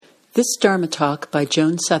This Dharma talk by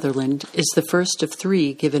Joan Sutherland is the first of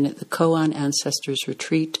 3 given at the Koan Ancestors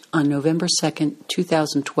Retreat on November 2nd,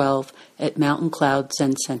 2012 at Mountain Cloud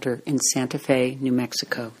Zen Center in Santa Fe, New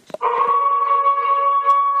Mexico.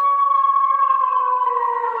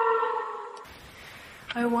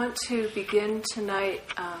 I want to begin tonight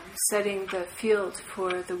setting the field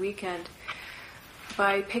for the weekend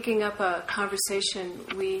by picking up a conversation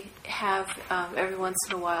we have every once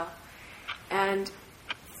in a while. And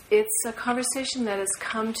it's a conversation that has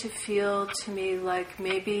come to feel to me like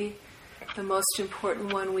maybe the most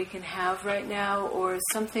important one we can have right now, or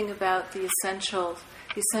something about the essential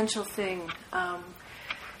thing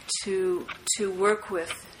to work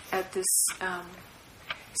with at this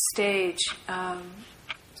stage,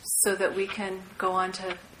 so that we can go on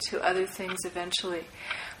to other things eventually.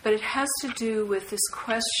 But it has to do with this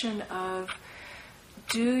question of,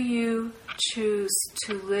 do you choose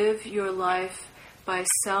to live your life by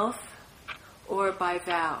self or by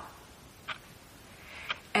vow?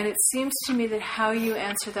 And it seems to me that how you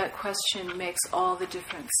answer that question makes all the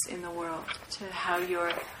difference in the world to how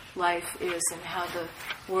your life is and how the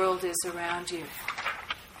world is around you.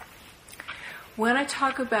 When I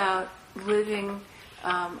talk about living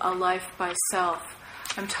a life by self,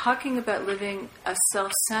 I'm talking about living a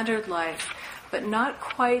self-centered life, but not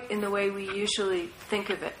quite in the way we usually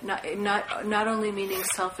think of it. Not only meaning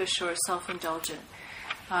selfish or self-indulgent.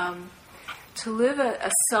 To live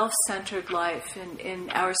a self-centered life, in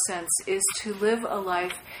our sense, is to live a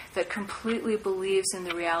life that completely believes in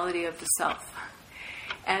the reality of the self.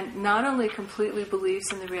 And not only completely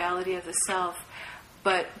believes in the reality of the self,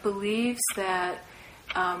 but believes that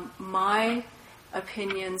my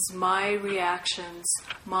opinions, my reactions,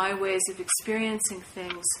 my ways of experiencing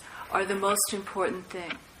things are the most important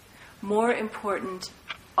thing. More important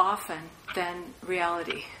often than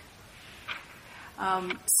reality.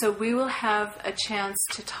 So we will have a chance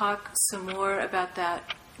to talk some more about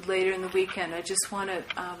that later in the weekend. I just want to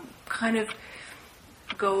kind of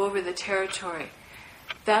go over the territory.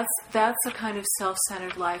 That's a kind of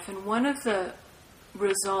self-centered life. And one of the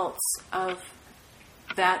results of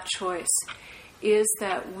that choice is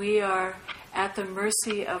that we are at the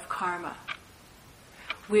mercy of karma.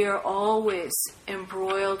 We are always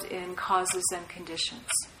embroiled in causes and conditions,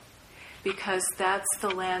 because that's the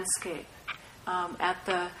landscape, at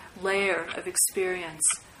the layer of experience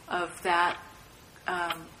of that,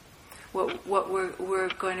 what we're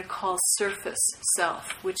going to call surface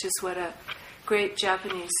self, which is what a great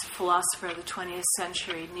Japanese philosopher of the 20th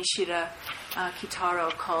century, Nishida Kitaro,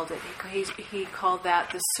 called it. He called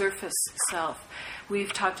that the surface self.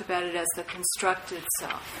 We've talked about it as the constructed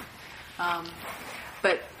self.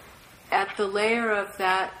 But at the layer of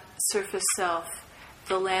that surface self,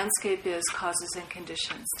 the landscape is causes and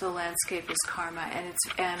conditions. The landscape is karma,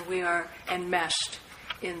 and we are enmeshed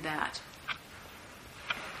in that.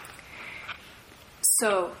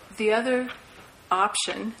 So the other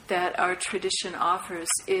option that our tradition offers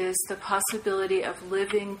is the possibility of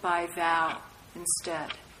living by vow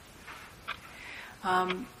instead.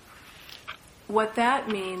 What that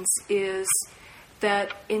means is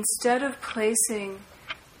that instead of placing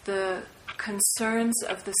the concerns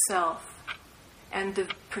of the self and the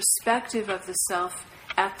perspective of the self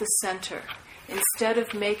at the center, instead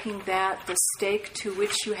of making that the stake to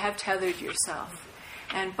which you have tethered yourself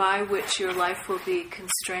and by which your life will be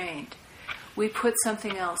constrained, we put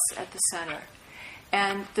something else at the center.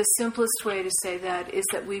 And the simplest way to say that is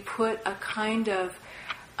that we put a kind of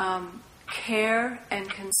care and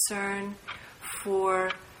concern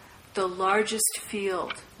for the largest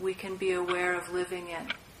field we can be aware of living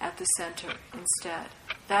in at the center instead.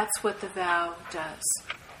 That's what the vow does.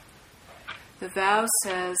 The vow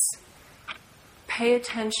says, pay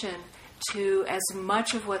attention to as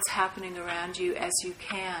much of what's happening around you as you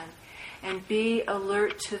can, and be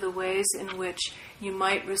alert to the ways in which you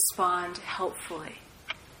might respond helpfully.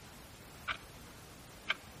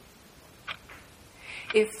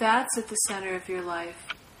 If that's at the center of your life,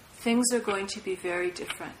 things are going to be very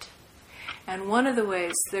different. And one of the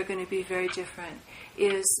ways they're going to be very different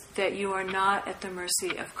is that you are not at the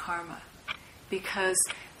mercy of karma, because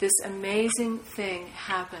this amazing thing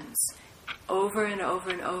happens over and over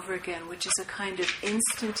and over again, which is a kind of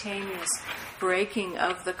instantaneous breaking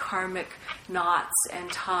of the karmic knots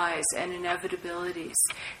and ties and inevitabilities,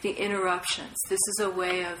 the interruptions. This is a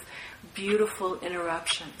way of beautiful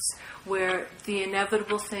interruptions where the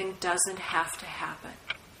inevitable thing doesn't have to happen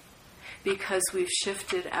because we've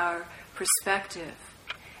shifted our perspective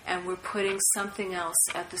and we're putting something else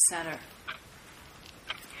at the center.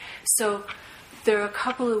 So there are a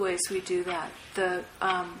couple of ways we do that.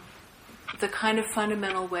 the kind of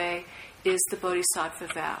fundamental way is the Bodhisattva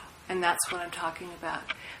vow, and that's what I'm talking about.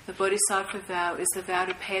 The Bodhisattva vow is the vow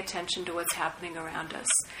to pay attention to what's happening around us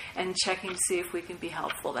and checking to see if we can be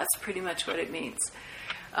helpful. That's pretty much what it means.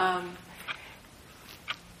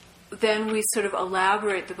 Then we sort of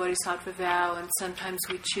elaborate the Bodhisattva vow, and sometimes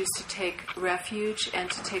we choose to take refuge and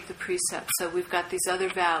to take the precepts. So we've got these other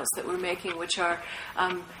vows that we're making, which are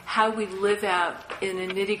how we live out in a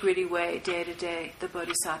nitty-gritty way, day to day, the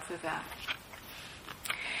Bodhisattva vow.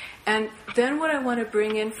 And then what I want to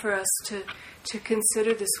bring in for us to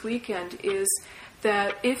consider this weekend is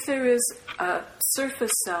that if there is a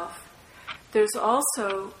surface self, there's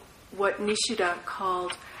also what Nishida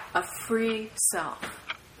called a free self.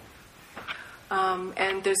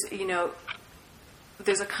 And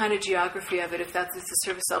there's a kind of geography of it. If the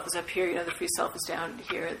surface self is up here, the free self is down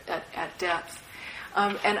here at depth.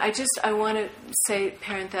 And I want to say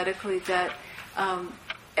parenthetically that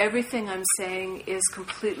everything I'm saying is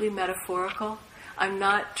completely metaphorical. I'm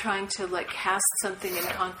not trying to cast something in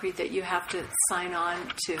concrete that you have to sign on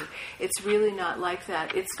to. It's really not like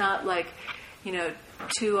that. It's not like,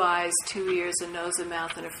 2 eyes, 2 ears, a nose, a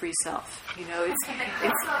mouth, and a free self.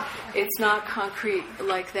 It's not concrete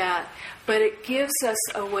like that. But it gives us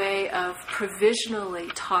a way of provisionally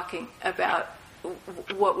talking about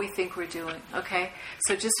what we think we're doing. Okay,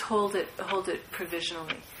 so just hold it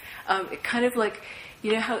provisionally. It kind of like,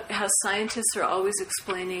 how scientists are always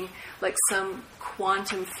explaining some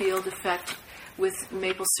quantum field effect with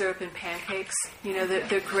maple syrup and pancakes.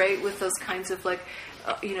 They're great with those kinds of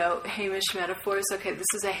Hamish metaphors. Okay, this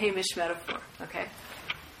is a Hamish metaphor. Okay.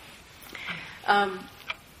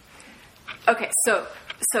 Okay,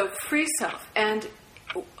 so free self, and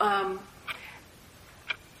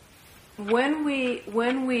when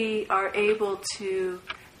we are able to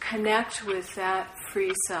connect with that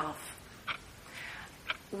free self,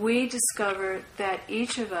 we discover that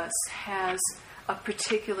each of us has a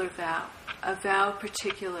particular vow, a vow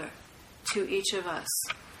particular to each of us,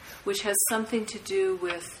 which has something to do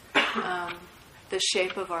with the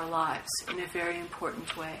shape of our lives in a very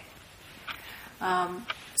important way.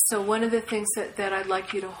 So one of the things that I'd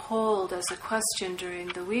like you to hold as a question during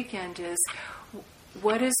the weekend is,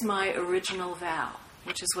 what is my original vow?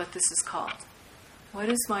 Which is what this is called. What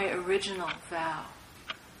is my original vow?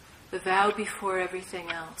 The vow before everything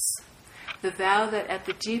else. The vow that at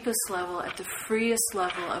the deepest level, at the freest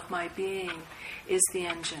level of my being, is the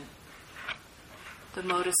engine. The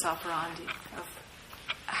modus operandi of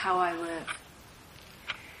how I live.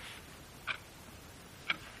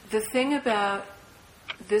 The thing about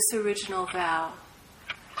this original vow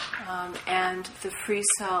and the free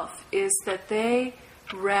self is that they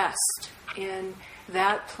rest in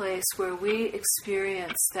that place where we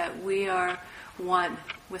experience that we are one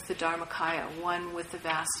with the Dharmakaya, one with the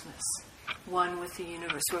vastness, one with the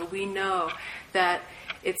universe, where we know that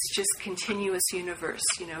it's just continuous universe,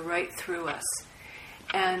 right through us.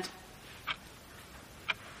 And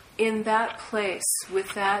in that place,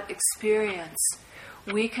 with that experience,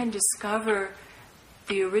 we can discover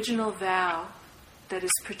the original vow that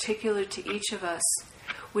is particular to each of us,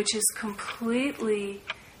 which is completely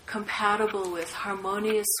compatible with,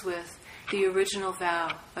 harmonious with, the original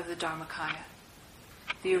vow of the Dharmakaya,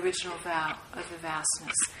 the original vow of the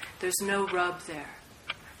vastness. There's no rub there.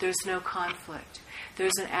 There's no conflict.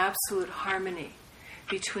 There's an absolute harmony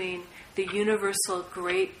between the universal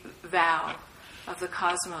great vow of the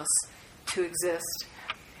cosmos to exist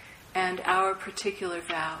and our particular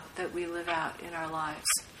vow that we live out in our lives.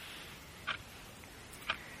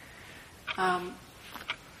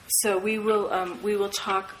 So we will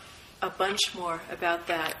talk a bunch more about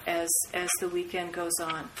that as the weekend goes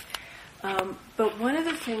on. But one of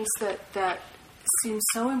the things that seems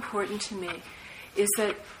so important to me is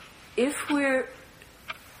that if we're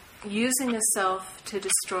using a self to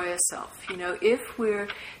destroy a self, if we're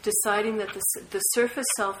deciding that the surface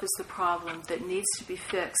self is the problem that needs to be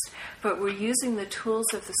fixed, but we're using the tools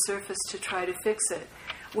of the surface to try to fix it,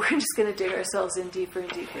 we're just going to dig ourselves in deeper and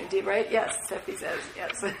deeper and deeper, right? Yes, Steffi says,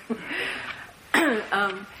 yes.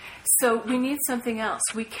 So we need something else.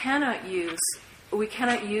 We cannot use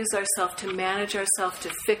ourselves to manage ourselves,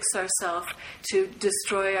 to fix ourselves, to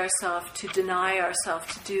destroy ourselves, to deny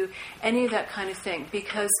ourselves, to do any of that kind of thing.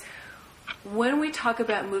 Because when we talk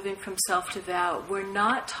about moving from self to vow, we're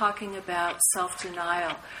not talking about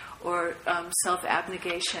self-denial or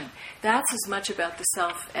self-abnegation. That's as much about the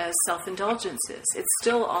self as self-indulgence is. It's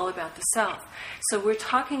still all about the self. So we're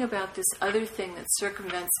talking about this other thing that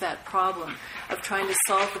circumvents that problem of trying to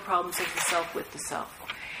solve the problems of the self with the self.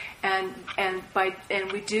 And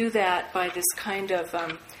we do that by this kind of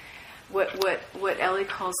what Ellie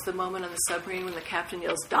calls the moment on the submarine when the captain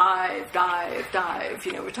yells, "Dive, dive, dive."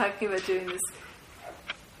 You know, we're talking about doing this.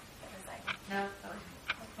 No.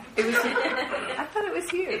 It was. I thought it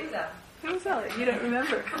was you. It was Ellie. You don't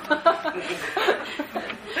remember.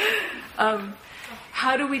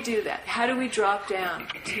 How do we do that? How do we drop down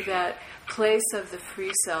to that place of the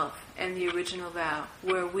free self and the original vow,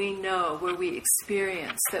 where we know, where we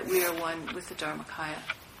experience that we are one with the Dharmakaya?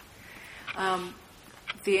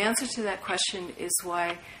 The answer to that question is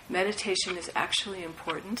why meditation is actually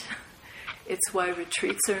important. It's why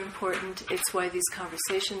retreats are important. It's why these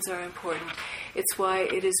conversations are important. It's why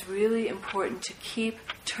it is really important to keep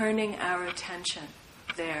turning our attention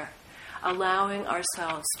there, allowing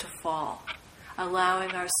ourselves to fall,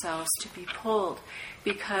 allowing ourselves to be pulled.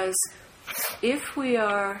 Because if we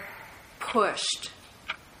are pushed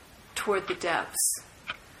toward the depths,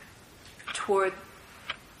 toward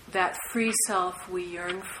that free self we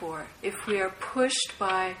yearn for, if we are pushed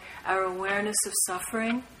by our awareness of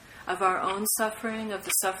suffering, of our own suffering, of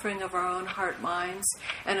the suffering of our own heart minds,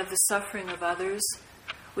 and of the suffering of others,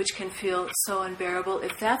 which can feel so unbearable,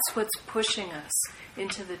 if that's what's pushing us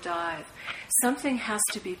into the dive, something has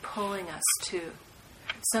to be pulling us too.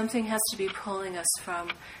 Something has to be pulling us from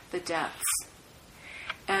the depths.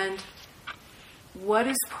 And what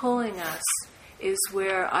is pulling us is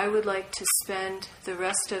where I would like to spend the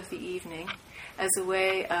rest of the evening as a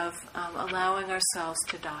way of allowing ourselves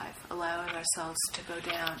to dive, allowing ourselves to go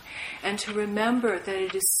down, and to remember that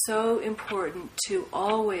it is so important to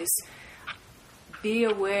always be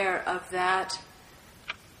aware of that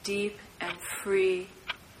deep and free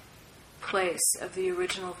place of the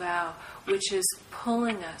original vow, which is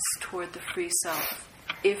pulling us toward the free self,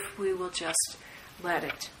 if we will just let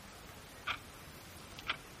it.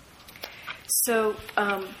 So,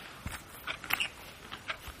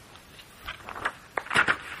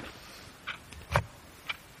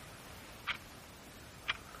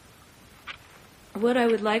 what I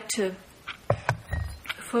would like to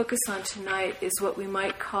focus on tonight is what we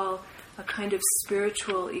might call a kind of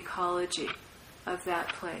spiritual ecology of that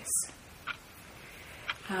place.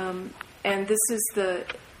 And this is the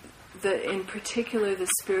in particular the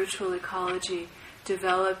spiritual ecology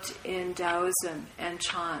developed in Taoism and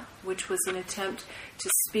Chan, which was an attempt to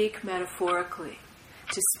speak metaphorically,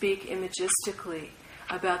 to speak imagistically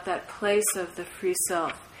about that place of the free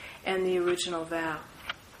self and the original vow,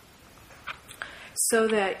 so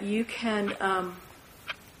that you can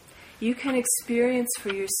experience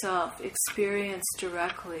for yourself, experience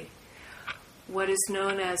directly what is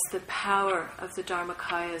known as the power of the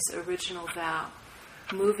Dharmakaya's original vow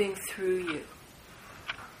moving through you.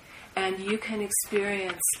 And you can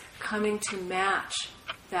experience coming to match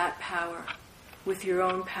that power with your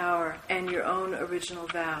own power and your own original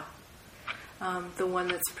vow, the one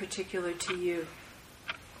that's particular to you.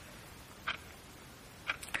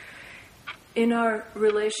 In our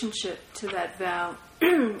relationship to that vow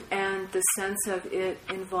and the sense of it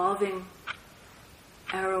involving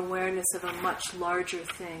our awareness of a much larger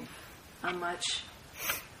thing, a much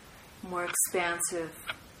more expansive,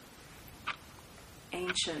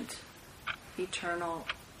 ancient, eternal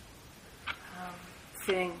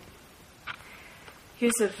thing.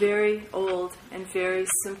 Here's a very old and very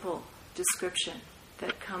simple description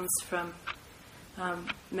that comes from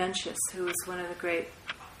Mencius, who was one of the great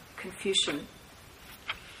Confucian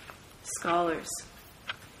scholars.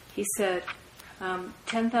 He said,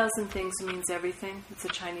 10,000 things means everything. It's a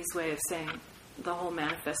Chinese way of saying the whole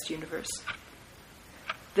manifest universe.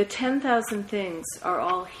 The 10,000 things are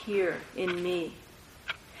all here in me,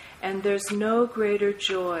 and there's no greater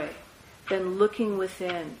joy than looking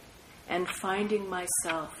within and finding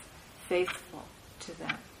myself faithful to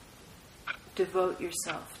them. Devote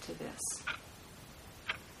yourself to this.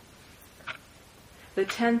 The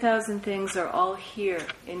 10,000 things are all here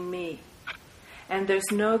in me, and there's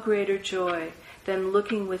no greater joy than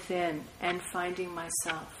looking within and finding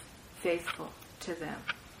myself faithful to them.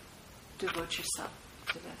 Devote yourself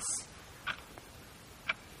to this.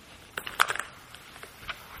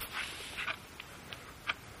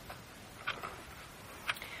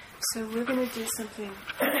 So we're going to do something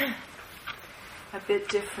a bit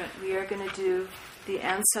different. We are going to do the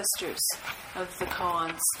ancestors of the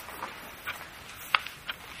koans.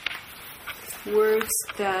 Words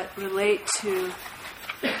that relate to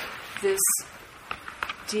this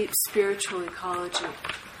deep spiritual ecology.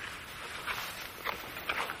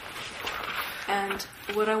 And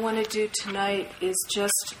what I want to do tonight is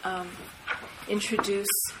just introduce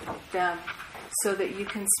them so that you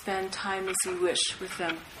can spend time as you wish with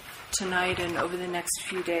them tonight and over the next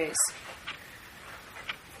few days.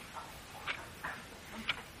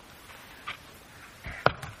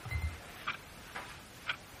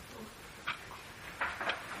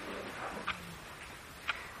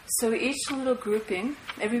 So each little grouping,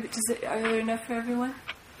 are there enough for everyone?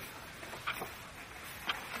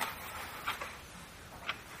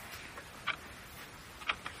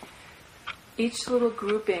 Each little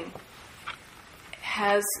grouping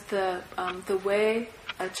has the way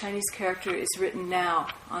a Chinese character is written now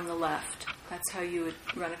on the left. That's how you would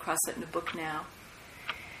run across it in a book now.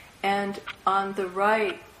 And on the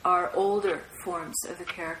right are older forms of the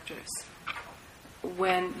characters.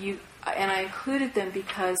 And I included them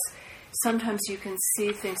because sometimes you can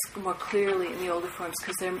see things more clearly in the older forms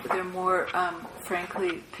because they're more,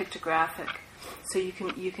 frankly, pictographic. So you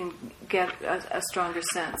can get a stronger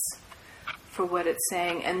sense for what it's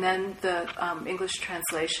saying, and then the English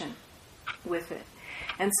translation with it.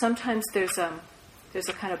 And sometimes there's a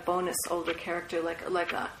kind of bonus older character, like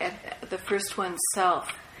the first one,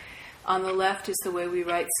 self. On the left is the way we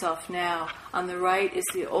write self now. On the right is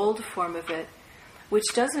the old form of it, which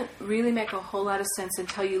doesn't really make a whole lot of sense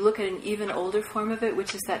until you look at an even older form of it,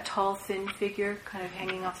 which is that tall, thin figure kind of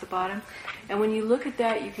hanging off the bottom. And when you look at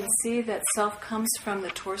that, you can see that self comes from the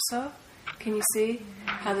torso. Can you see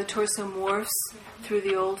how the torso morphs through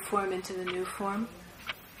the old form into the new form?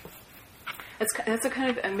 That's a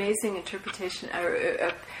kind of amazing interpretation, or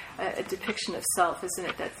a depiction of self, isn't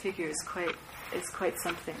it? That figure is quite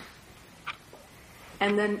something.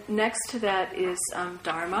 And then next to that is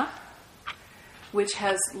Dharma, which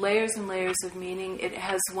has layers and layers of meaning. It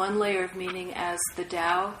has one layer of meaning as the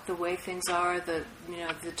Tao, the way things are, the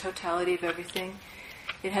totality of everything.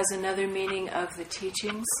 It has another meaning of the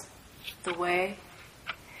teachings, the way,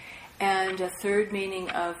 and a third meaning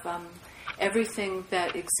of everything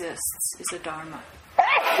that exists is a Dharma.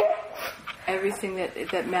 Everything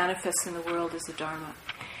that manifests in the world is a Dharma.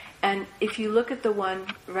 And if you look at the one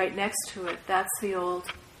right next to it, that's the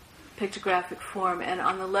old pictographic form. And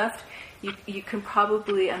on the left, you can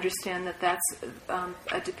probably understand that that's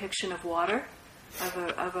a depiction of water,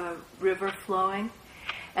 of a river flowing.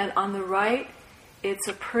 And on the right, it's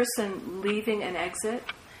a person leaving an exit.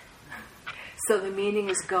 So the meaning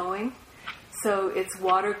is going. So it's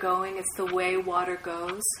water going. It's the way water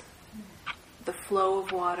goes, the flow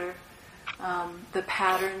of water, the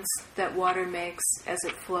patterns that water makes as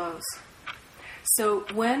it flows. So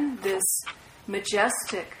when this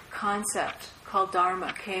majestic concept called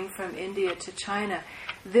Dharma came from India to China,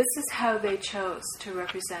 this is how they chose to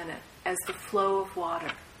represent it, as the flow of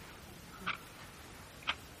water.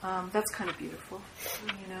 That's kind of beautiful,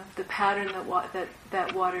 the pattern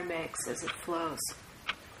that water makes as it flows.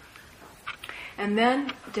 And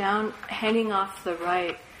then down, hanging off the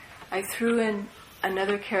right, I threw in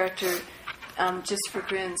another character just for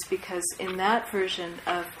grins, because in that version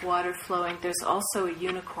of water flowing, there's also a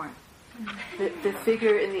unicorn. The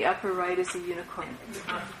figure in the upper right is a unicorn.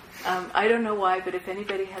 I don't know why, but if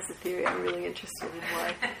anybody has a theory, I'm really interested in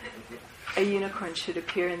why a unicorn should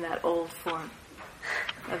appear in that old form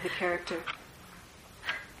of the character.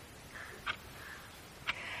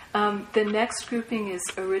 The next grouping is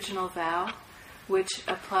original vow, which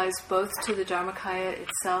applies both to the Dharmakaya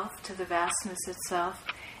itself, to the vastness itself,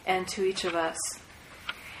 and to each of us.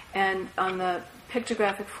 And on the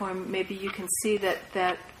pictographic form, maybe you can see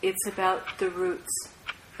that it's about the roots.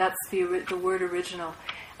 That's the word original.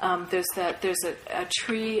 There's a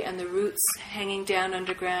tree and the roots hanging down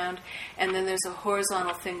underground, and then there's a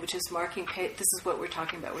horizontal thing which is marking. This is what we're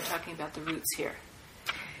talking about. We're talking about the roots here.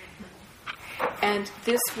 And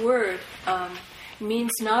this word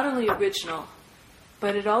means not only original,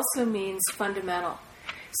 but it also means fundamental.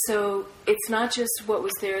 So it's not just what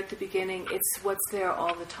was there at the beginning, it's what's there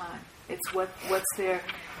all the time. It's what's there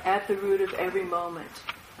at the root of every moment,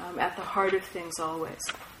 at the heart of things always.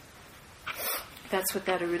 That's what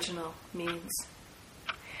that original means.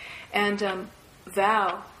 And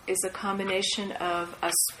vow is a combination of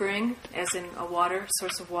a spring, as in a water,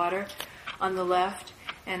 source of water, on the left,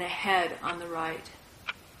 and a head on the right.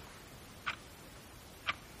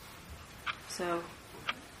 So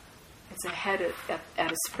it's a head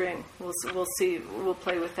at a spring. We'll see. We'll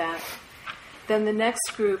play with that. Then the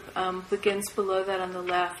next group begins below that on the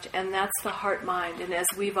left, and that's the heart-mind. And as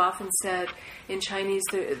we've often said, in Chinese,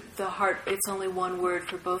 the heart, it's only one word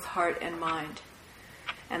for both heart and mind.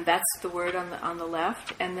 And that's the word on the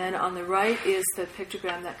left. And then on the right is the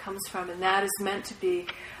pictogram that comes from, and that is meant to be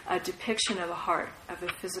a depiction of a heart, of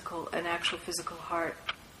an actual physical heart,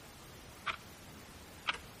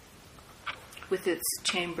 with its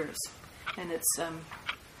chambers and its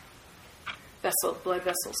blood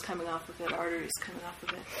vessels coming off of it, arteries coming off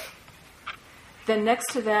of it. Then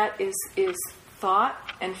next to that is thought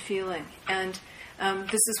and feeling. And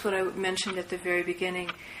this is what I mentioned at the very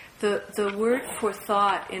beginning. The word for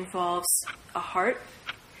thought involves a heart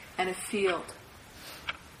and a field.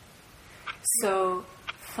 So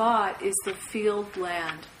thought is the field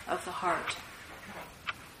land of the heart.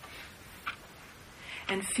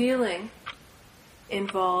 And feeling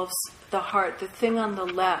involves the heart. The thing on the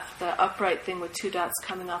left, the upright thing with 2 dots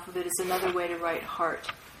coming off of it, is another way to write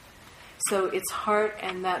heart. So it's heart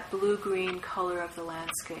and that blue-green color of the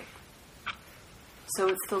landscape. So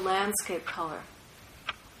it's the landscape color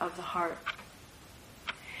of the heart.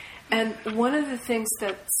 And one of the things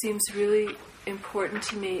that seems really important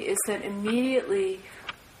to me is that immediately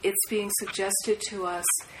it's being suggested to us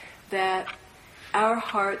that our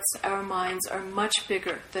hearts, our minds are much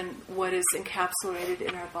bigger than what is encapsulated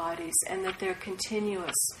in our bodies, and that they're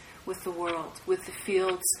continuous with the world, with the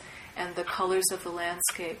fields and the colors of the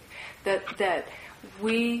landscape. That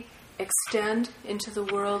we extend into the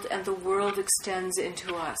world and the world extends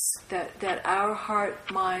into us. That our heart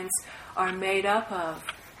minds are made up of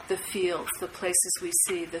the fields, the places we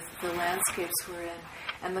see, the landscapes we're in,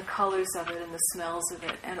 and the colors of it and the smells of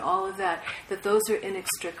it and all of that, that those are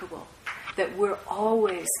inextricable, that we're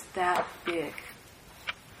always that big.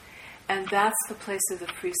 And that's the place of the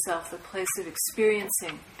free self, the place of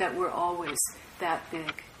experiencing that we're always that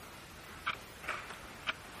big.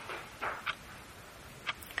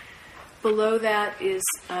 Below that is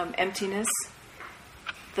emptiness,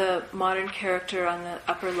 the modern character on the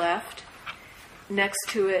upper left. Next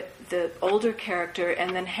to it, the older character,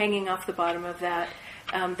 and then hanging off the bottom of that,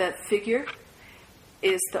 that figure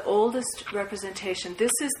is the oldest representation.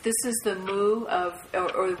 This is the mu of,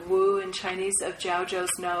 or wu in Chinese, of Jiao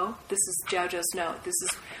Zhou's no. This is Jiao Zhou's no. This is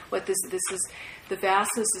what this is. The vasas.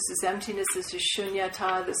 This is emptiness. This is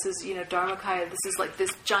shunyata. This is dharmakaya. This is like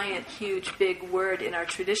this giant, huge, big word in our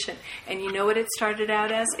tradition. And you know what it started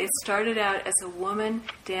out as? It started out as a woman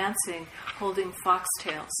dancing, holding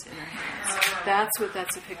foxtails in her hands. That's what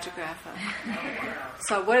that's a pictograph of.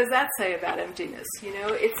 So what does that say about emptiness?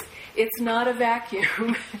 It's not a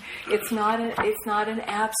vacuum. It's not an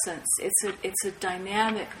absence. It's a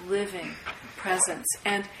dynamic, living presence.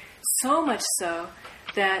 And so much so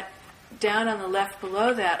that down on the left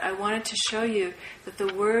below that, I wanted to show you that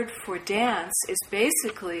the word for dance is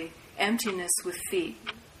basically emptiness with feet.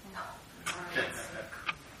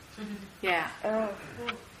 Yeah.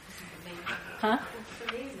 Huh?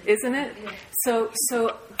 Isn't it? So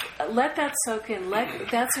let that soak in.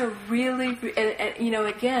 That's a really,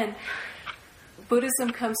 again, Buddhism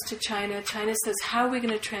comes to China. China says, how are we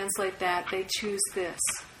going to translate that? They choose this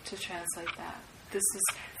to translate that. This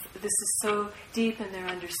is so deep in their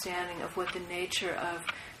understanding of what the nature of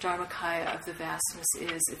Dharmakaya, of the vastness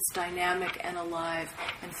is. It's dynamic and alive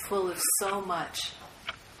and full of so much.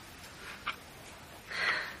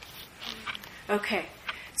 Okay,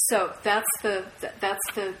 so that's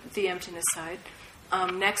the emptiness side.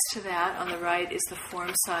 Next to that, on the right, is the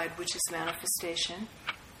form side, which is manifestation.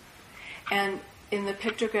 And in the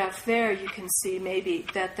pictograph there, you can see maybe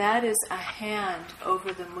that is a hand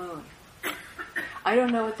over the moon. I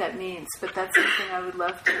don't know what that means, but that's something I would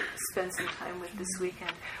love to spend some time with this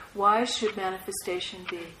weekend. Why should manifestation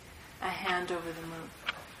be a hand over the moon?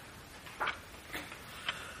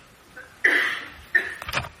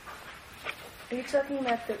 Are you talking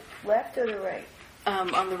about the left or the right?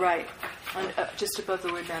 On the right, just above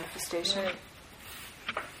the word manifestation. Right.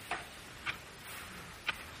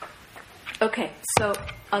 Okay, so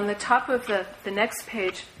on the top of the next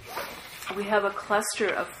page, we have a cluster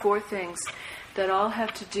of 4 things that all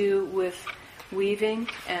have to do with weaving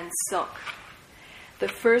and silk. The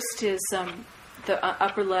first is, the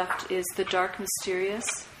upper left is the dark mysterious.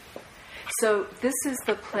 So this is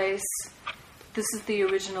the place, this is the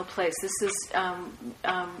original place. This is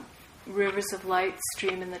rivers of light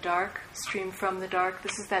stream in the dark, stream from the dark.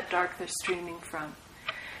 This is that dark they're streaming from.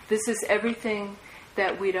 This is everything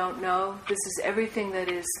that we don't know. This is everything that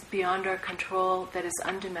is beyond our control, that is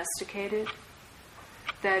undomesticated,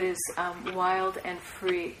 that is wild and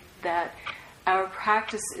free, that our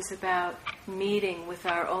practice is about meeting with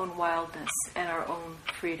our own wildness and our own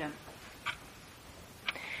freedom.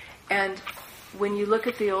 And when you look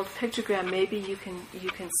at the old pictogram, maybe you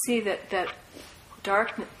can see that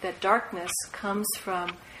darkness comes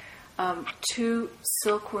from 2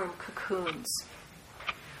 silkworm cocoons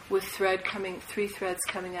with 3 threads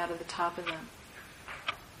coming out of the top of them.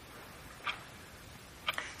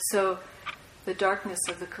 So the darkness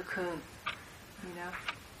of the cocoon,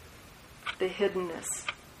 the hiddenness,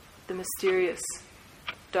 the mysterious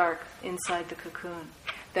dark inside the cocoon,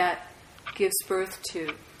 that gives birth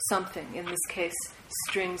to something, in this case,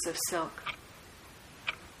 strings of silk.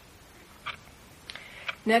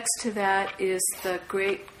 Next to that is the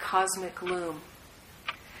great cosmic loom.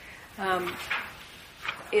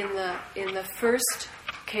 in the first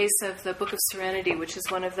case of the Book of Serenity, which is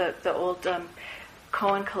one of the old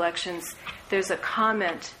Koan collections, there's a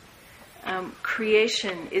comment.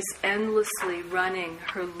 Creation is endlessly running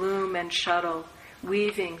her loom and shuttle,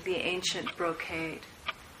 weaving the ancient brocade.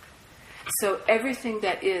 So everything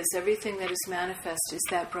that is manifest is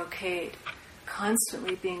that brocade,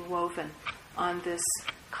 constantly being woven on this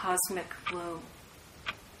cosmic loom.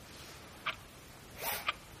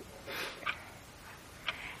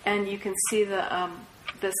 And you can see the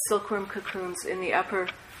silkworm cocoons in the upper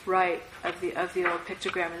right of the old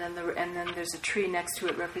pictogram, and then there's a tree next to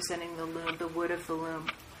it representing the loom, the wood of the loom.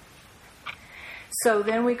 So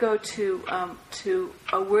then we go to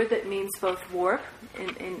a word that means both warp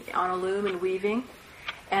on a loom and weaving,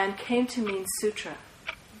 and came to mean sutra.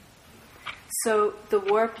 So the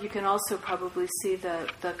warp, you can also probably see the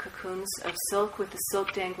cocoons of silk with the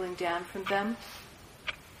silk dangling down from them.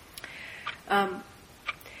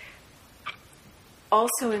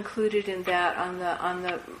 Also included in that on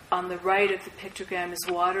the right of the pictogram is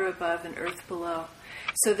water above and earth below.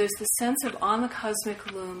 So there's the sense of on the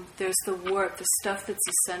cosmic loom, there's the warp, the stuff that's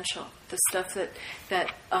essential, the stuff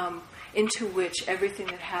that into which everything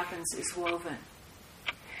that happens is woven,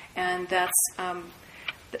 and that's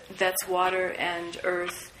water and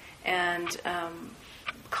earth and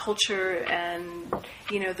culture and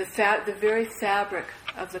the very fabric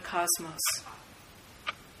of the cosmos.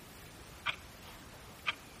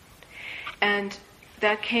 And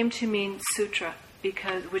that came to mean sutra,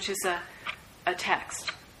 which is a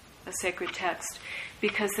text, a sacred text,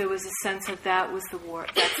 because there was a sense of that was the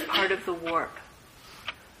warp. That's part of the warp.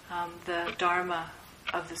 The dharma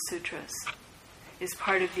of the sutras is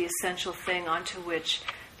part of the essential thing onto which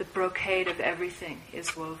the brocade of everything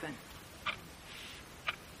is woven.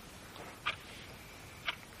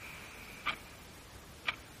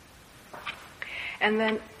 And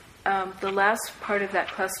then the last part of that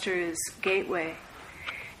cluster is gateway.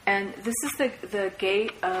 And this is the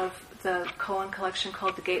gate of the Koan collection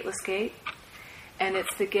called the Gateless Gate. And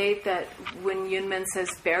it's the gate that when Yunmen says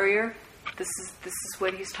barrier, this is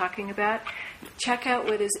what he's talking about. Check out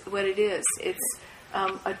what it is. It's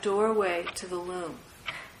a doorway to the loom.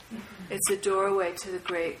 It's a doorway to the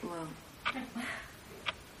great loom.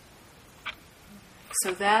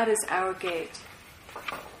 So that is our gate.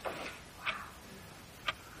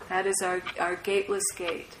 That is our gateless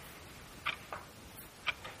gate,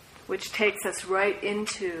 which takes us right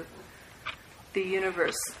into the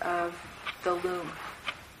universe of the loom,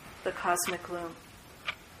 the cosmic loom.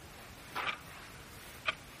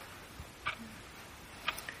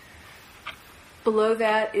 Below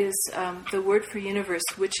that is the word for universe,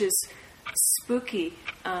 which is spooky,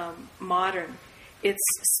 modern. It's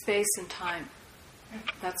space and time.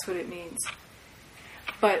 That's what it means.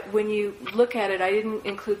 But when you look at it, I didn't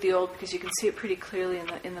include the old because you can see it pretty clearly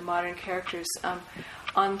in the modern characters.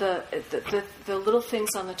 On the little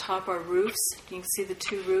things on the top are roofs. You can see the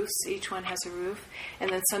two roofs. Each one has a roof,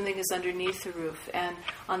 and then something is underneath the roof. And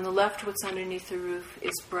on the left, what's underneath the roof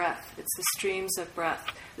is breath. It's the streams of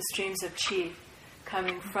breath, the streams of chi,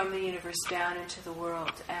 coming from the universe down into the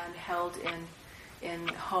world and held in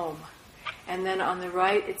home. And then on the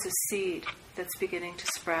right, it's a seed that's beginning to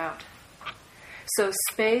sprout. So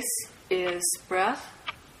space is breath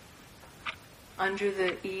under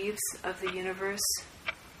the eaves of the universe,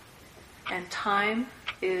 and time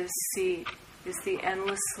is seed, is the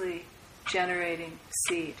endlessly generating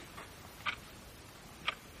seed.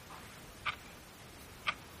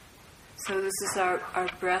 So this is our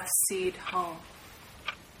breath seed home,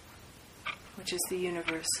 which is the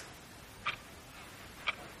universe.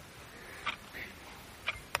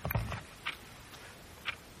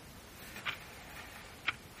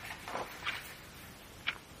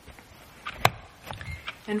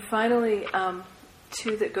 And finally,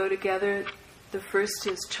 two that go together. The first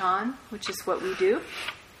is Chan, which is what we do.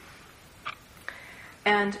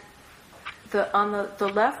 And on the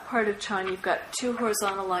left part of Chan, you've got two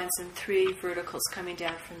horizontal lines and three verticals coming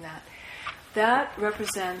down from that. That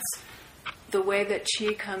represents the way that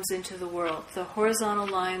chi comes into the world. The horizontal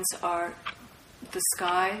lines are the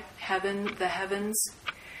sky, heaven, the heavens,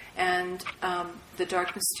 and the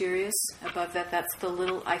dark mysterious. Above that, that's the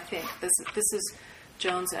little, I think. This is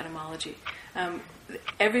Joan's etymology.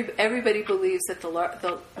 Everybody believes that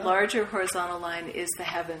the larger horizontal line is the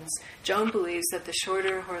heavens. Joan believes that the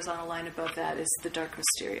shorter horizontal line above that is the dark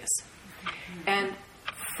mysterious. And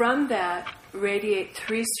from that radiate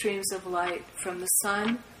three streams of light from the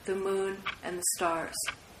sun, the moon, and the stars.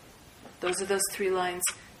 Those are those three lines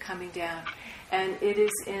coming down. And it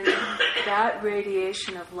is in that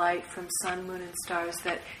radiation of light from sun, moon, and stars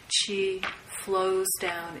that chi flows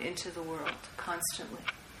down into the world constantly.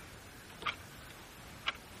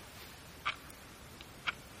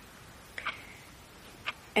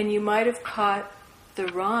 And you might have caught the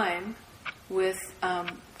rhyme with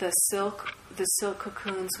the silk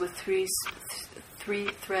cocoons with three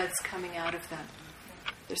threads coming out of them.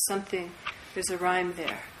 There's a rhyme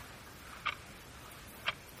there.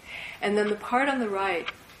 And then the part on the right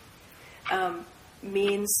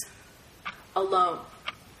means alone.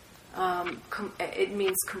 It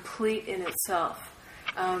means complete in itself.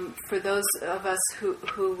 For those of us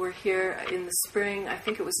who were here in the spring, I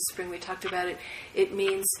think it was the spring we talked about it, it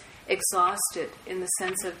means exhausted in the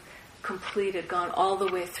sense of completed, gone all the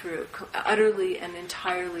way through, utterly and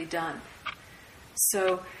entirely done.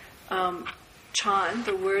 So, Chan,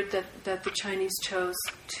 the word that the Chinese chose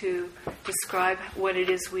to describe what it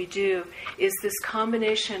is we do, is this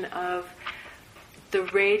combination of the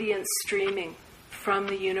radiance streaming from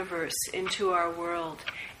the universe into our world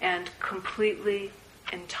and completely,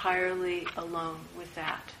 entirely alone with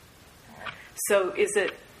that. So is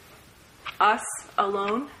it us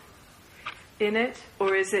alone in it,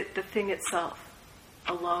 or is it the thing itself,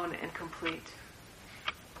 alone and complete?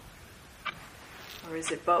 Or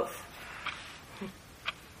is it both?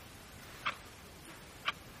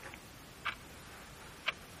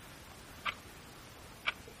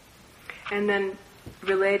 And then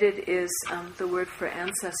related is the word for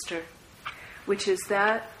ancestor, which is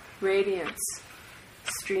that radiance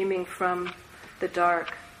streaming from the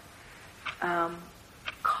dark,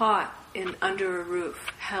 caught in under a roof,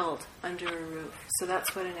 held under a roof. So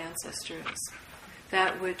that's what an ancestor is.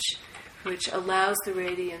 That which allows the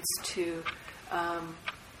radiance to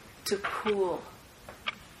cool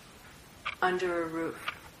under a roof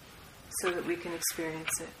so that we can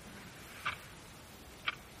experience it.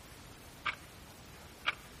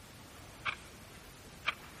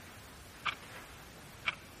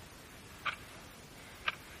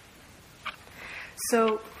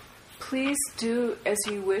 So please do as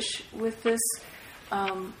you wish with this.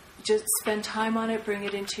 Just spend time on it, bring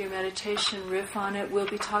it into your meditation, riff on it. We'll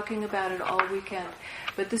be talking about it all weekend.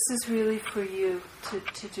 But this is really for you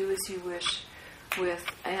to do as you wish with,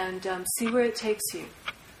 and see where it takes you.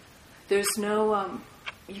 There's no,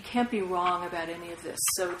 you can't be wrong about any of this.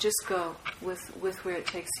 So just go with where it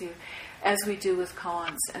takes you, as we do with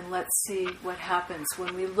koans, and let's see what happens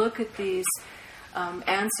when we look at these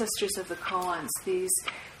ancestors of the koans, these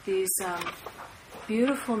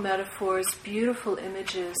beautiful metaphors, beautiful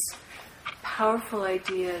images, powerful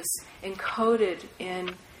ideas encoded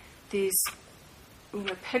in these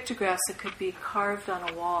pictographs that could be carved on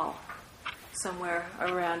a wall somewhere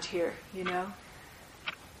around here,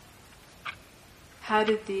 How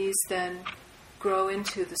did these then grow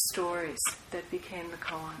into the stories that became the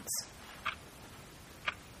koans?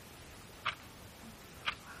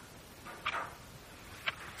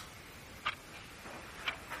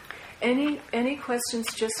 Any questions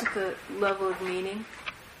just at the level of meaning?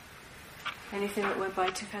 Anything that went by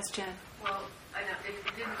too fast, Jen? Well, I know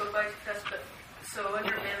it didn't go by too fast, but so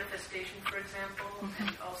under manifestation, for example,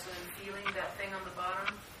 and also in feeling that thing on the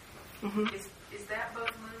bottom, is that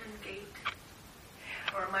both moon and gate?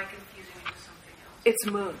 Or am I confusing it with something else? It's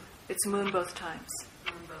moon. It's moon both times.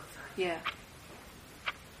 Moon both times. Yeah.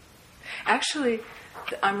 Actually,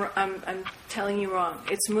 I'm telling you wrong.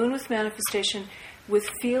 It's moon with manifestation. With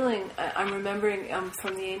feeling, I'm remembering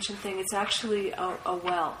from the ancient thing, it's actually a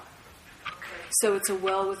well. Okay. So it's a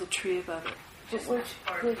well with a tree above it. Just which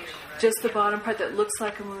part here, right? Just the bottom part that looks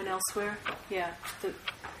like a moon elsewhere. Yeah.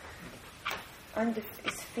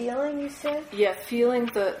 Is feeling, you said? Yeah, feeling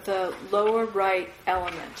the lower right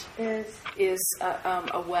element is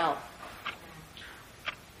a well.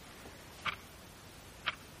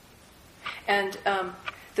 And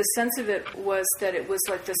the sense of it was that it was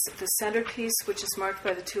like the centerpiece, which is marked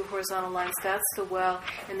by the two horizontal lines. That's the well,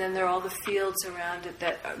 and then there are all the fields around it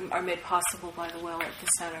that are made possible by the well at the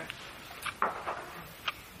center.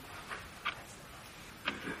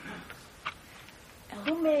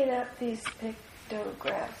 Who made up these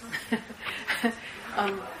pictographs?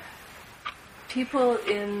 People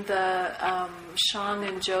in the Shang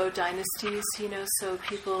and Zhou dynasties, so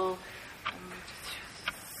people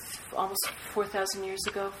almost 4,000 years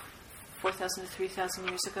ago, 4,000 to 3,000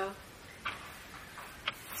 years ago.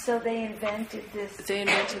 So they invented this.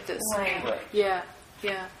 Language. Yeah.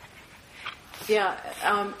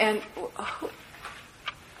 And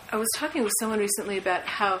I was talking with someone recently about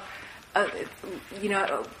how,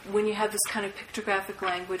 when you have this kind of pictographic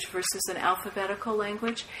language versus an alphabetical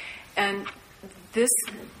language, and this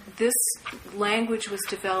this language was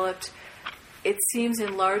developed, it seems,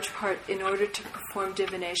 in large part in order to perform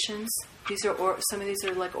divinations. These are some of these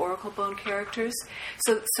are like oracle bone characters.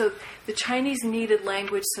 So the Chinese needed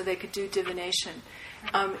language so they could do divination.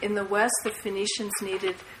 In the West, the Phoenicians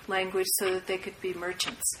needed language so that they could be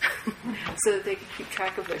merchants, so that they could keep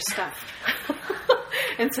track of their stuff.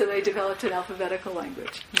 And so they developed an alphabetical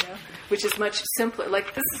language, which is much simpler.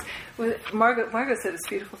 Like this is Margot said this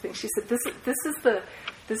beautiful thing. She said, "This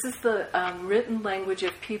is the written language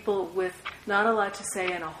of people with not a lot to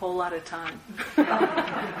say and a whole lot of time." I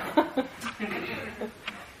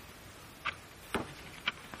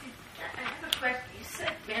have a question. You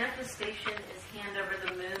said manifestation is hand over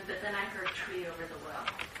the moon, but then I heard tree over the well.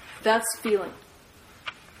 That's feeling.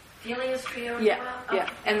 Feeling is tree over the well? Yeah.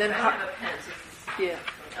 And then I heart. have a pen. Yeah.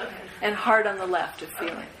 Okay. And heart on the left of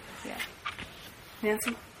feeling. Okay. Yeah.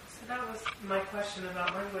 Nancy? So that was my question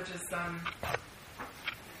about language is in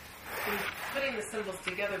putting the symbols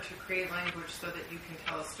together to create language so that you can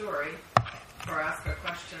tell a story or ask a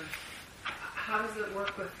question. How does it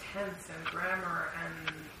work with tense and grammar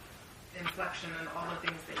and inflection and all the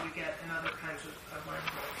things that you get in other kinds of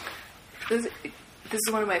language? This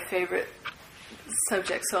is one of my favorite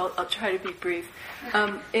subjects, so I'll try to be brief.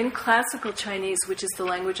 In classical Chinese, which is the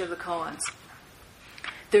language of the koans,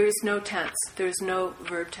 there is no tense. There is no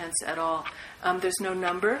verb tense at all. There's no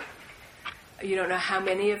number. You don't know how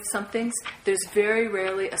many of somethings. There's very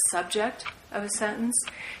rarely a subject of a sentence.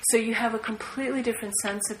 So you have a completely different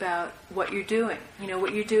sense about what you're doing.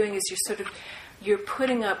 What you're doing is you're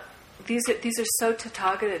putting up, these are so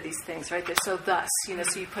Tathagata, these things, right? They're so thus,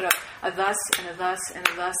 so you put up a thus and a thus and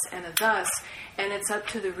a thus and a thus, and it's up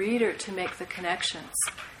to the reader to make the connections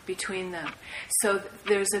between them. So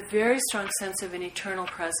there's a very strong sense of an eternal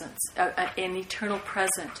presence, an eternal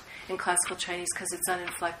present in classical Chinese because it's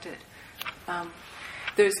uninflected.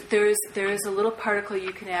 There is a little particle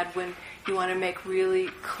you can add when you want to make really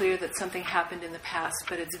clear that something happened in the past,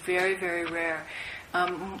 but it's very, very rare.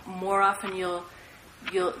 More often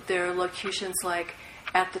there are locutions like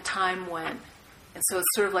at the time when, and so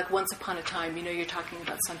it's sort of like once upon a time. You're talking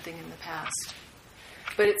about something in the past.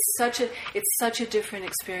 But it's such a different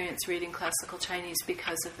experience reading classical Chinese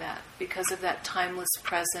because of that timeless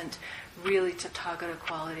present, really Tathagata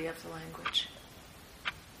quality of the language.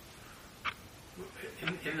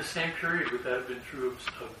 In the same period, would that have been true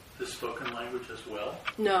of the spoken language as well?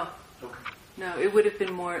 No. Okay. No, it would have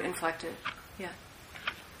been more inflected. Yeah.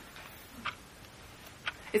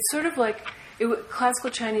 It's sort of like classical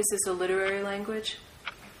Chinese is a literary language,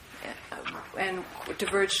 and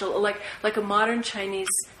diverged like a modern Chinese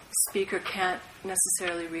speaker can't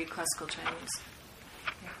necessarily read classical Chinese.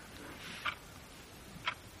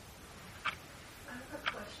 I have a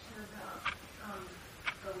question about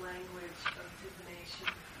the language of divination.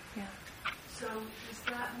 Yeah. So does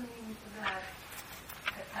that mean that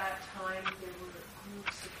at that time there were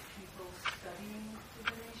groups of people studying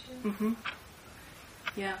divination? Mm-hmm.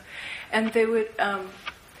 Yeah, and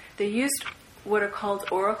they used what are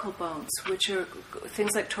called oracle bones, which are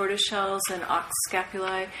things like tortoise shells and ox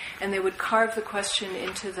scapulae, and they would carve the question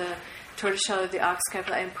into the tortoise shell or the ox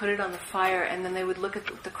scapula and put it on the fire, and then they would look at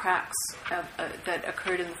the cracks that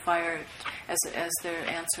occurred in the fire as their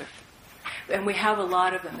answer. And we have a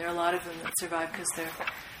lot of them. There are a lot of them that survive because they're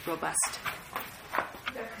robust.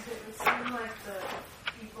 Yeah, because it would seem like the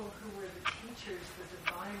people who were the teachers, the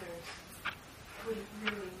diviners, wouldn't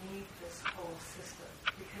really need this whole system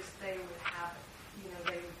because they would have it.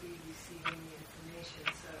 They would be receiving the information.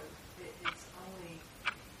 So it's only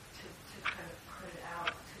to kind of put it out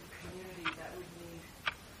to the community that would need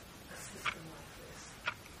a system like this.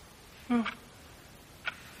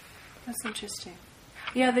 That's interesting.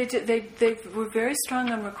 Yeah, they did. They were very strong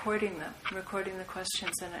on recording the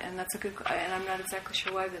questions, and that's a good. And I'm not exactly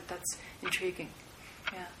sure why, but that's intriguing.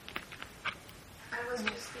 Yeah. I was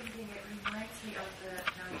just thinking it reminds me of the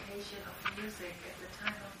notation of music at the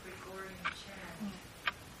time of Gregorian chant,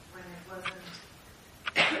 when it wasn't,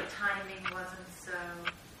 the timing wasn't so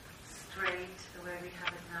straight the way we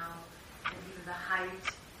have it now, and even the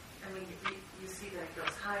height. I mean, you see that it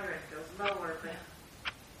goes higher, it goes lower, but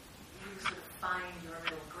you sort of find your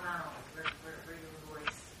middle ground where your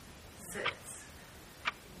voice sits.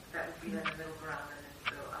 That would be then the middle ground, and then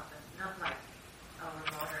go up and not like our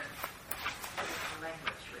modern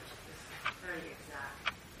language, which is very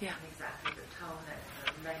exact. Yeah. And exactly the tone and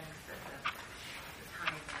the length and the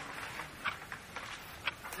timing.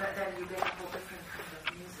 But then you get a whole different kind of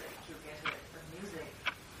music.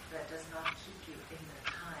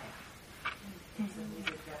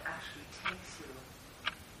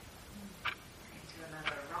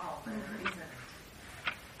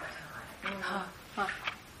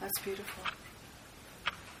 beautiful.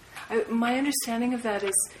 My understanding of that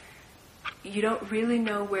is you don't really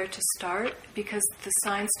know where to start because the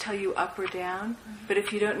signs tell you up or down. But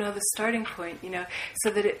if you don't know the starting point, so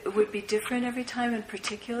that it would be different every time in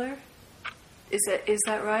particular. Is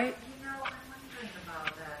that right? I'm wondering about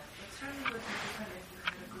that. It certainly would be different if you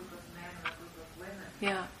had a group of men or a group of women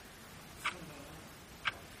Yeah. singing.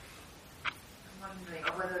 I'm wondering,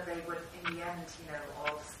 or whether they would, in the end,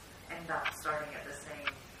 all end up starting at the same,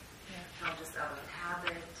 not just out of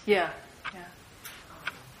habit. Yeah.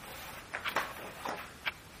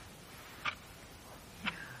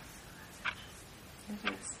 It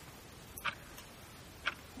is.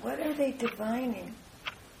 What are they divining?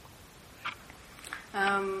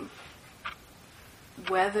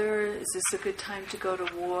 Whether is this a good time to go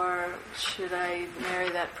to war? Should I marry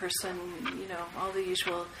that person? All the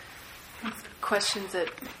usual questions that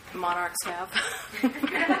monarchs have.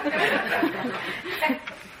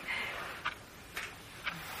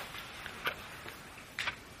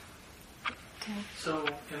 So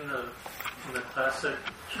in the classic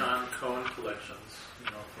John Cohen collections,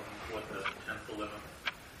 from the 10th, 11th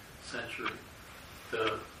century,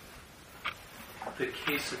 the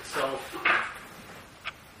case itself,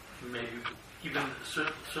 maybe even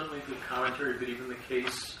certainly the commentary, but even the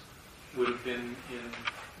case would have been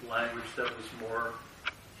in language that was more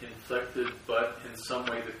inflected, but in some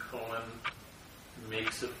way the Cohen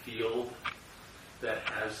makes a field that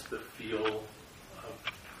has the feel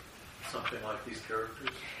of something like these characters.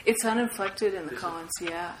 It's uninflected in the Is it? Collins,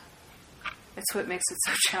 yeah. It's what makes it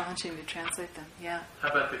so challenging to translate them, yeah. How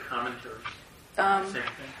about the commentaries? Same thing?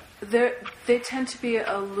 They tend to be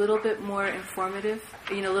a little bit more informative,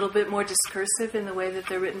 a little bit more discursive in the way that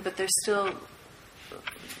they're written, but they're still,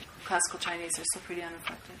 classical Chinese are still pretty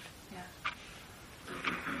uninflected, yeah.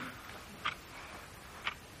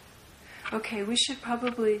 Okay, we should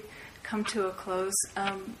probably come to a close.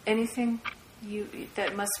 Anything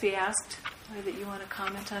that must be asked or that you want to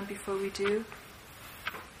comment on before we do?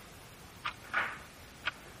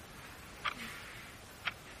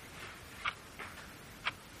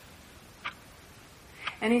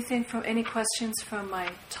 Any questions from my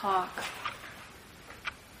talk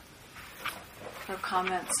or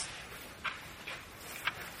comments?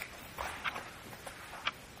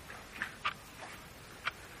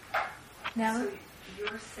 Now, So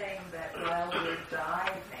you're saying that while we're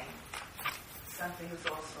diving, something is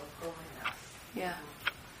also pulling us. yeah.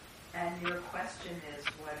 And your question is,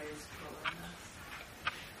 what is pulling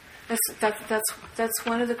us? That's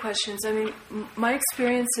one of the questions. I mean, my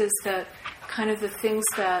experience is that kind of the things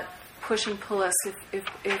that push and pull us,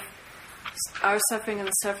 if our suffering and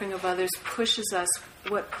the suffering of others pushes us,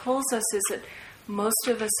 what pulls us is that most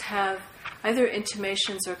of us have either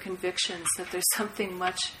intimations or convictions that there's something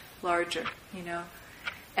much larger,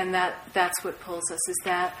 and that's what pulls us, is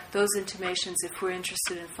that those intimations, if we're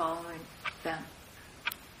interested in following them.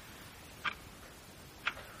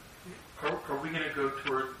 Are we going to go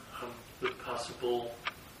toward the possible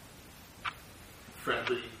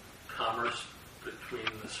friendly commerce between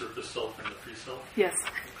the surface self and the free self? Yes.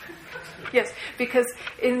 Yes, because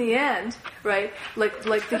in the end, right, like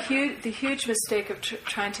the huge mistake of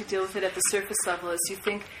trying to deal with it at the surface level is you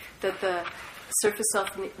think that the surface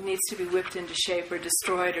self needs to be whipped into shape or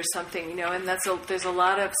destroyed or something, and there's a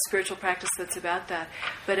lot of spiritual practice that's about that.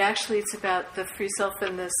 But actually it's about the free self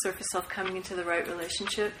and the surface self coming into the right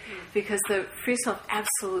relationship, because the free self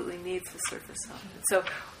absolutely needs the surface self. So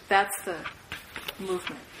that's the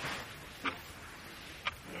movement.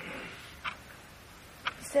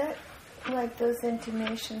 Is that like those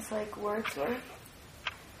intimations like Wordsworth?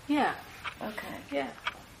 Yeah. Okay. Yeah.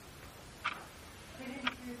 I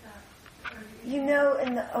didn't hear that.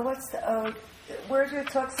 In the what's the ode? Wordsworth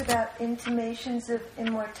talks about intimations of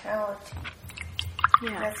immortality.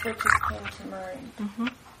 Yeah. That's what just came to mind. Mm-hmm.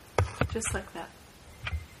 Just like that.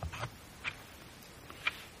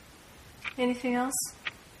 Anything else?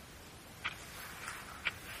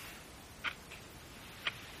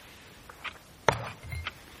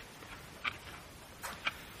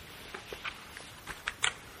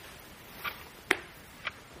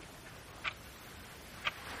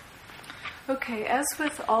 Okay, as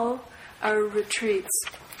with all our retreats,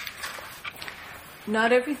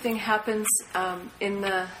 not everything happens in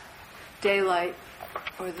the daylight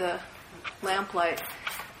or the lamplight.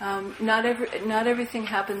 Not everything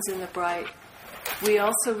happens in the bright. We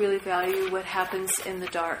also really value what happens in the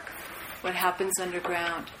dark, what happens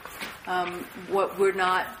underground, what we're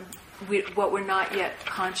not yet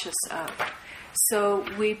conscious of. So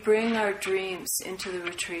we bring our dreams into the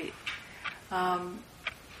retreat.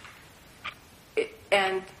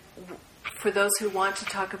 And for those who want to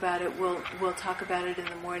talk about it, we'll talk about it in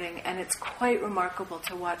the morning. And it's quite remarkable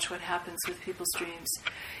to watch what happens with people's dreams,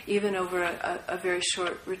 even over a very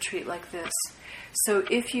short retreat like this. So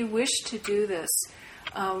if you wish to do this,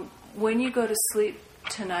 when you go to sleep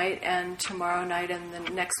tonight and tomorrow night and the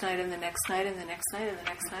next night and the next night and the next night and the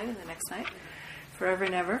next night and the next night, forever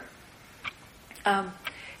and ever,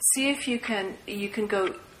 see if you can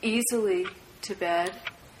go easily to bed.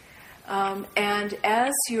 And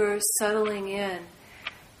as you're settling in,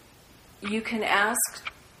 you can ask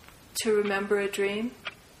to remember a dream.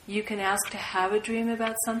 You can ask to have a dream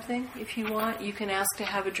about something if you want. You can ask to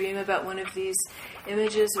have a dream about one of these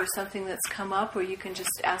images or something that's come up, or you can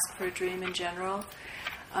just ask for a dream in general.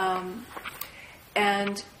 And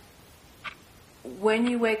when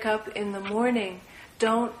you wake up in the morning,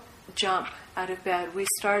 don't jump out of bed. We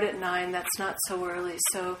start at 9. That's not so early.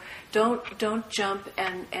 So don't jump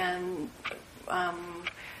and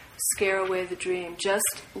scare away the dream.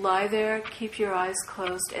 Just lie there, keep your eyes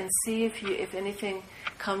closed, and see if anything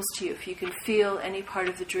comes to you. If you can feel any part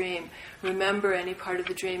of the dream, remember any part of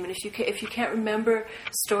the dream. And if you can't remember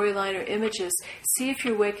storyline or images, see if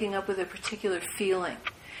you're waking up with a particular feeling.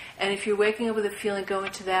 And if you're waking up with a feeling, go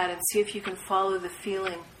into that and see if you can follow the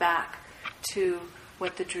feeling back to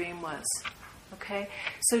what the dream was. Okay?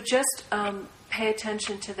 So just pay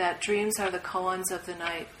attention to that. Dreams are the koans of the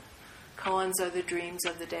night. Koans are the dreams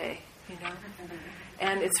of the day, you know?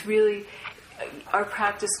 And it's really, our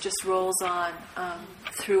practice just rolls on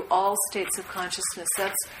through all states of consciousness.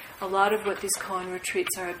 That's a lot of what these koan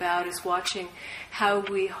retreats are about, is watching how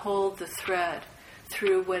we hold the thread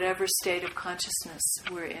through whatever state of consciousness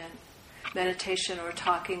we're in. Meditation or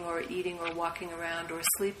talking or eating or walking around or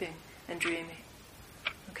sleeping and dreaming.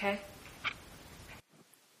 Okay?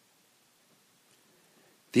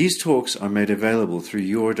 These talks are made available through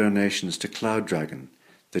your donations to Cloud Dragon,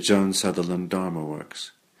 the Joan Sutherland Dharma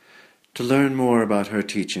Works. To learn more about her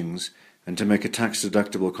teachings and to make a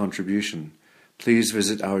tax-deductible contribution, please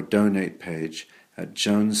visit our donate page at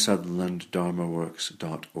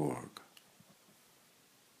joansutherlanddharmaworks.org.